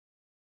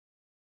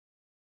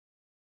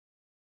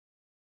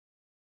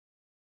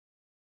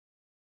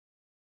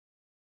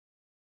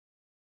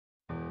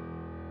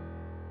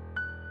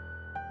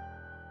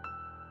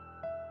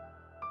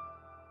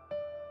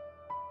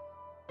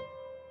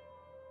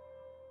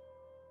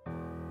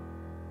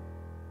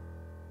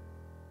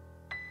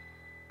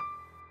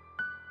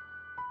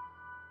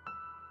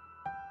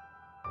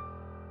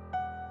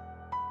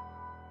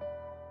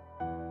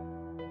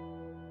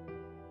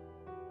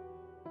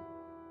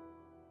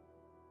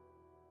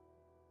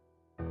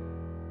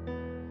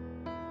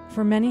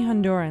For many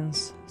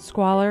Hondurans,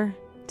 squalor,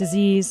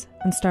 disease,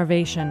 and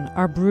starvation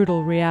are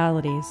brutal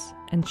realities,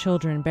 and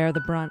children bear the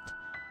brunt.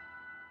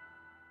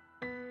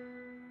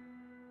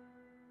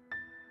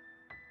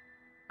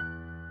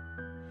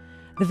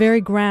 The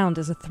very ground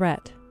is a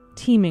threat,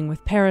 teeming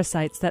with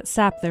parasites that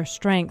sap their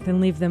strength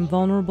and leave them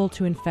vulnerable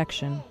to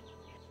infection.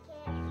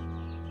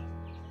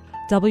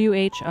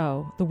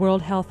 WHO, the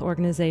World Health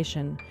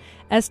Organization,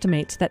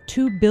 estimates that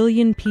 2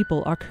 billion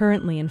people are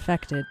currently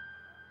infected.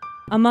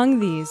 Among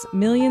these,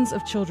 millions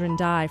of children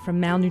die from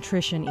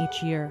malnutrition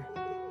each year.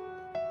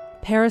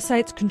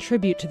 Parasites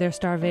contribute to their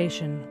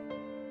starvation.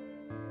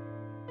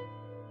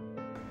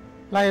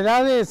 La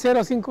edad de 0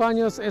 a 5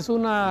 años es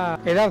una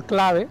edad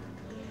clave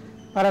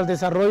para el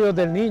desarrollo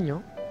del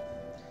niño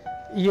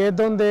y es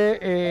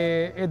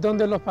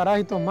donde los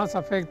parásitos más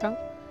afectan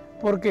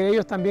porque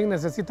ellos también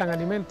necesitan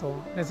alimento,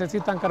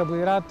 necesitan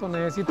carbohidratos,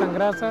 necesitan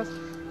grasas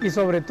y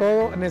sobre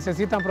todo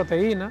necesitan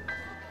proteína.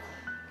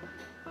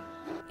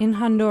 In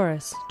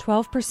Honduras,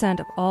 12%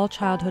 of all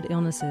childhood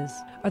illnesses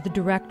are the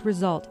direct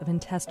result of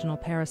intestinal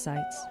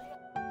parasites.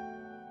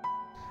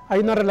 Hay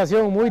una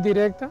relación muy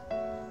directa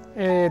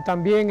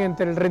también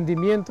entre el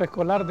rendimiento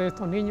escolar de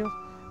estos niños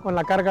con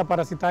la carga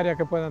parasitaria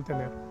que puedan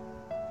tener.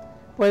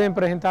 Pueden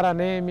presentar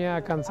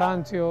anemia,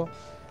 cansancio,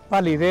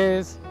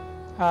 palidez,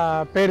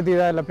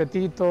 pérdida del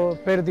apetito,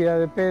 pérdida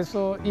de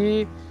peso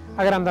y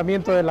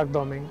agrandamiento del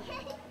abdomen.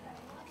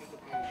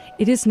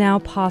 It is now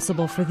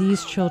possible for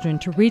these children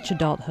to reach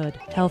adulthood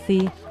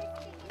healthy,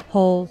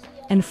 whole,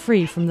 and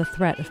free from the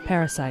threat of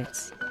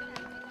parasites.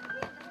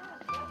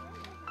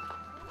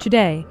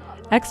 Today,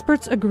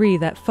 experts agree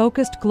that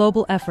focused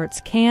global efforts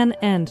can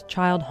end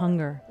child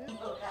hunger.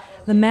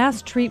 The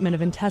mass treatment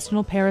of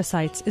intestinal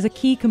parasites is a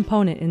key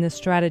component in this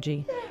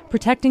strategy,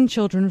 protecting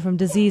children from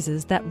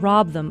diseases that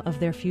rob them of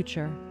their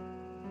future.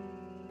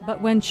 But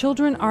when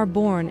children are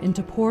born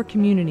into poor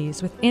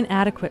communities with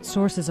inadequate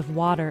sources of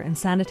water and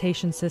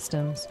sanitation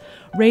systems,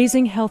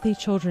 raising healthy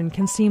children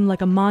can seem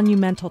like a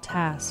monumental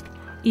task,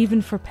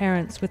 even for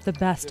parents with the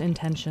best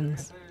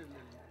intentions.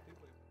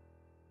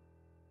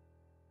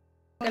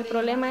 El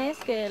problema es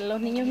que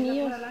los niños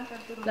míos,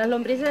 las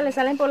lombrices les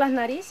salen por las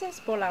narices,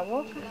 por la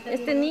boca.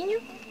 Este niño,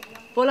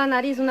 por la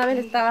nariz una vez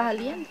le estaba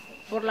saliendo,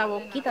 por la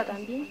boquita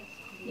también.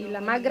 Y la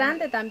más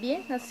grande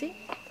también, así.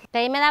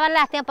 Ahí me daban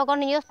lástima pocos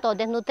niños todos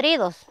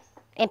desnutridos,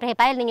 en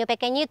principal el niño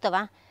pequeñito,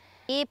 ¿va?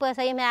 Y pues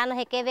ellos me daban no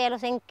sé qué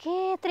verlos, en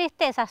qué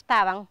tristeza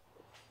estaban.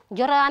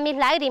 Yo rodaba mis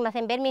lágrimas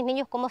en ver mis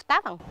niños cómo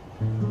estaban.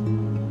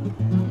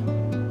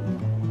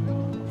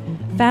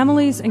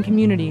 Families and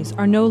communities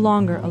are no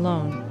longer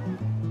alone.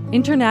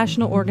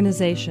 International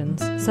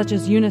organizations such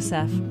as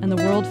UNICEF and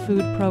the World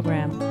Food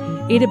Program,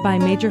 aided by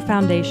major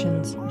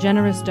foundations,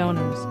 generous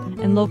donors,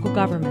 and local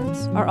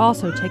governments, are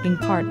also taking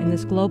part in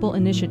this global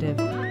initiative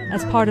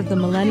as part of the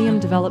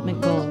Millennium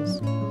Development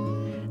Goals.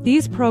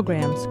 These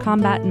programs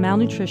combat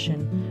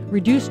malnutrition,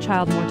 reduce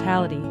child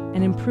mortality,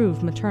 and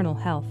improve maternal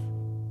health.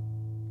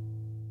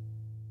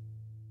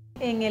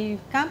 En el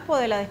campo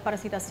de la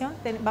desparasitación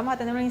vamos a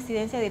tener una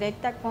incidencia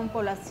directa con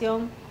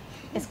población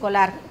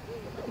escolar.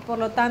 Y por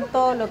lo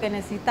tanto, lo que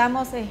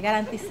necesitamos es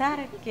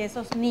garantizar que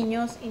esos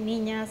niños y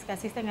niñas que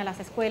asisten a las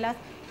escuelas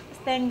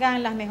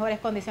tengan las mejores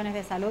condiciones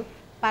de salud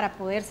para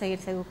poder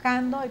seguirse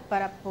educando y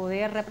para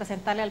poder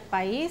representarle al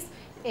país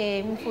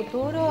en un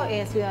futuro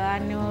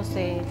ciudadanos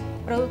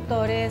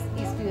productores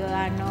y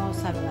ciudadanos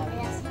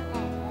saludables.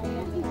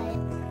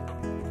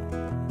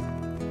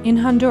 In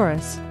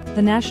Honduras,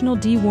 the National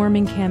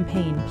Deworming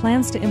Campaign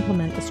plans to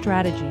implement a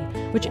strategy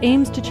which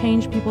aims to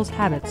change people's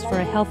habits for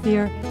a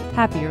healthier,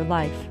 happier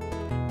life.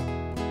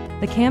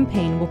 The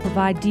campaign will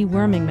provide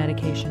deworming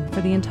medication for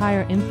the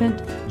entire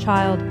infant,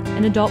 child,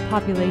 and adult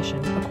population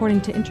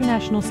according to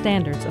international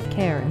standards of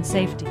care and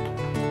safety.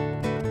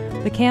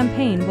 The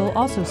campaign will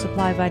also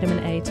supply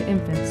vitamin A to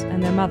infants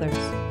and their mothers.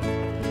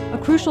 A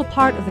crucial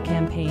part of the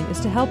campaign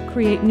is to help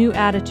create new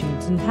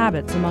attitudes and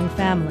habits among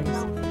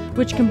families,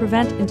 which can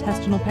prevent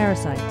intestinal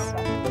parasites.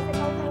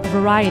 A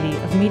variety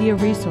of media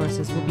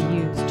resources will be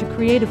used to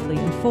creatively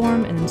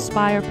inform and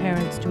inspire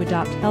parents to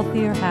adopt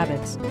healthier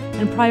habits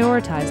and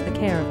prioritize the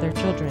care of their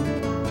children.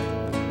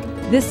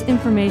 This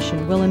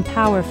information will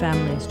empower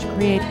families to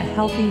create a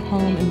healthy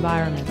home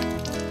environment.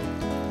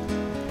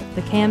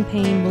 The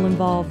campaign will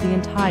involve the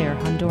entire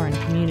Honduran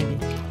community.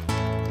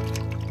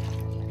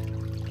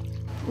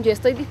 Yo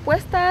estoy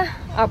dispuesta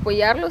a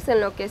apoyarlos en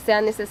lo que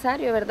sea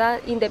necesario, ¿verdad?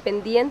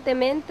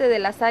 Independientemente de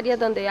las áreas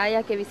donde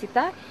haya que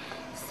visitar.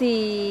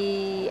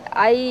 Si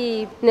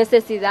hay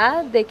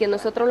necesidad de que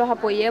nosotros los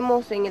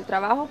apoyemos en el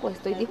trabajo, pues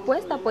estoy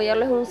dispuesta a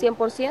apoyarlos en un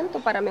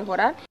 100% para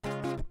mejorar.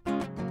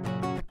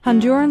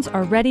 Hondurans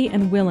are ready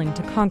and willing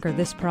to conquer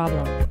this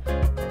problem.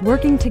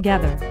 Working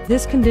together,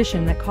 this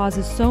condition that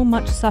causes so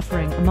much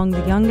suffering among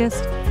the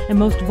youngest and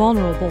most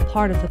vulnerable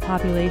part of the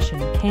population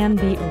can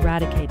be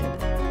eradicated.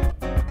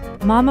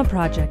 Mama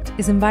Project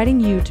is inviting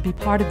you to be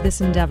part of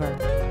this endeavor.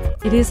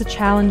 It is a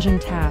challenging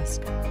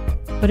task,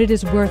 but it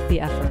is worth the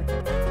effort.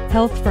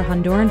 Health for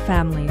Honduran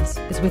families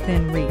is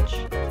within reach.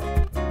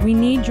 We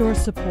need your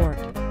support.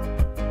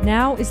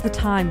 Now is the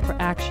time for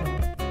action.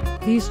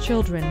 These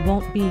children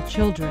won't be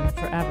children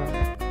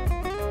forever.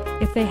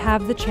 If they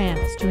have the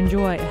chance to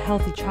enjoy a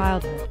healthy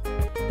childhood,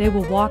 they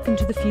will walk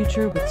into the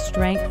future with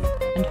strength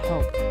and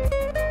hope.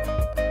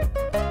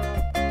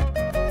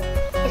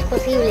 Es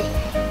posible.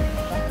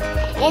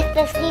 Es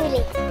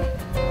posible.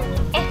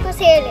 Es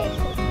posible.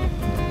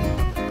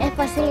 Es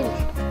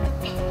posible.